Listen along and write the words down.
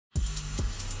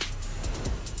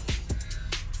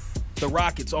The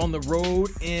Rockets on the road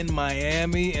in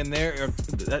Miami, and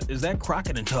is that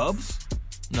Crockett and Tubbs?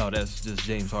 No, that's just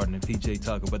James Harden and P.J.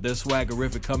 Tucker. But they're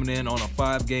swaggerific coming in on a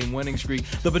 5-game winning streak.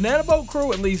 The Banana Boat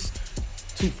crew, at least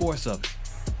 2/4 of it.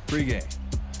 Pre-game.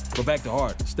 Go back to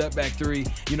Harden. Step back three.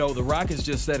 You know, the Rockets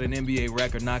just set an NBA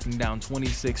record, knocking down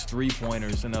 26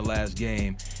 three-pointers in their last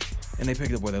game, and they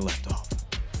picked up where they left off.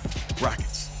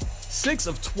 Rockets. 6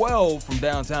 of 12 from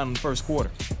downtown in the first quarter.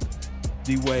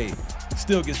 D-Wade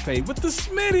still gets paid with the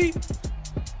Smitty.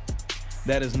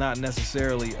 That is not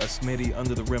necessarily a Smitty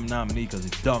under the rim nominee because he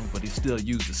dunked, but he still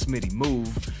used the Smitty move,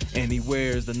 and he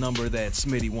wears the number that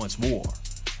Smitty once wore.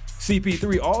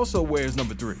 CP3 also wears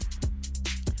number 3.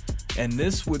 And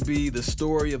this would be the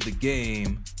story of the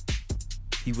game.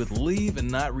 He would leave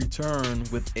and not return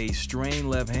with a strained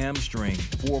left hamstring.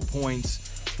 4 points,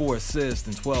 4 assists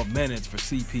in 12 minutes for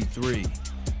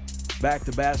CP3. Back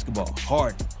to basketball.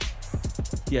 Harden.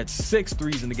 He had 6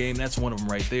 threes in the game. That's one of them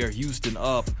right there. Houston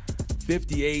up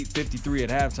 58-53 at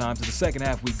halftime. To the second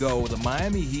half we go. The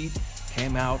Miami Heat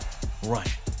came out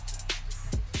running.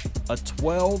 A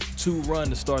 12-2 run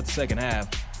to start the second half.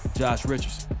 Josh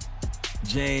Richardson.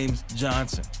 James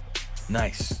Johnson.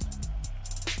 Nice.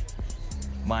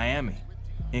 Miami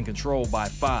in control by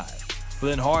 5. But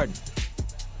then Harden.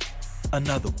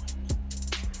 Another one.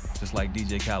 Just like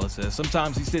DJ Khaled says,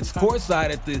 sometimes he sits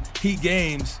courtside at the Heat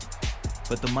games,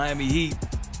 but the Miami Heat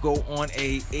go on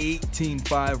a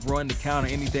 18-5 run to counter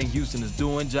anything Houston is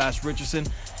doing. Josh Richardson,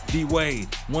 D-Wade,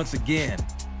 once again,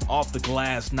 off the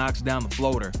glass, knocks down the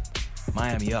floater.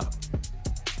 Miami up.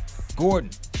 Gordon,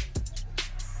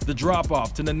 the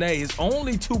drop-off to Nene, his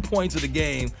only 2 points of the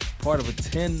game, part of a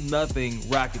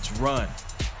 10-0 Rockets run.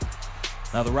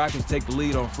 Now the Rockets take the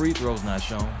lead on free throws not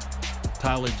shown.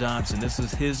 Tyler Johnson, this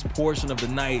is his portion of the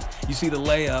night. You see the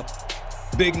layup.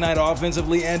 Big night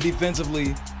offensively and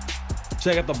defensively.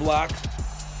 Check out the block.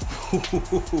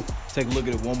 Take a look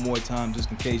at it one more time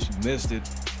just in case you missed it.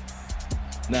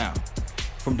 Now,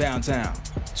 from downtown,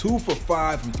 2 for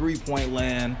 5 from three-point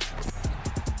land.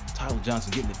 Tyler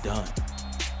Johnson getting it done.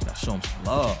 Gotta show him some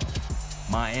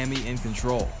love. Miami in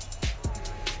control.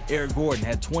 Eric Gordon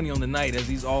had 20 on the night as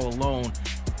he's all alone.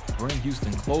 Bring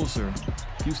Houston closer.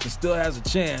 Houston still has a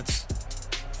chance.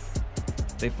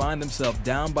 They find themselves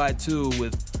down by 2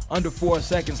 with under 4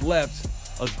 seconds left.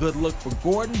 A good look for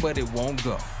Gordon, but it won't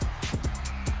go.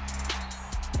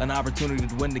 An opportunity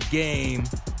to win the game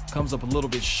comes up a little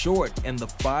bit short, and the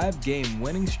 5-game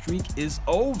winning streak is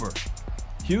over.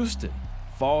 Houston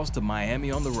falls to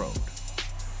Miami on the road.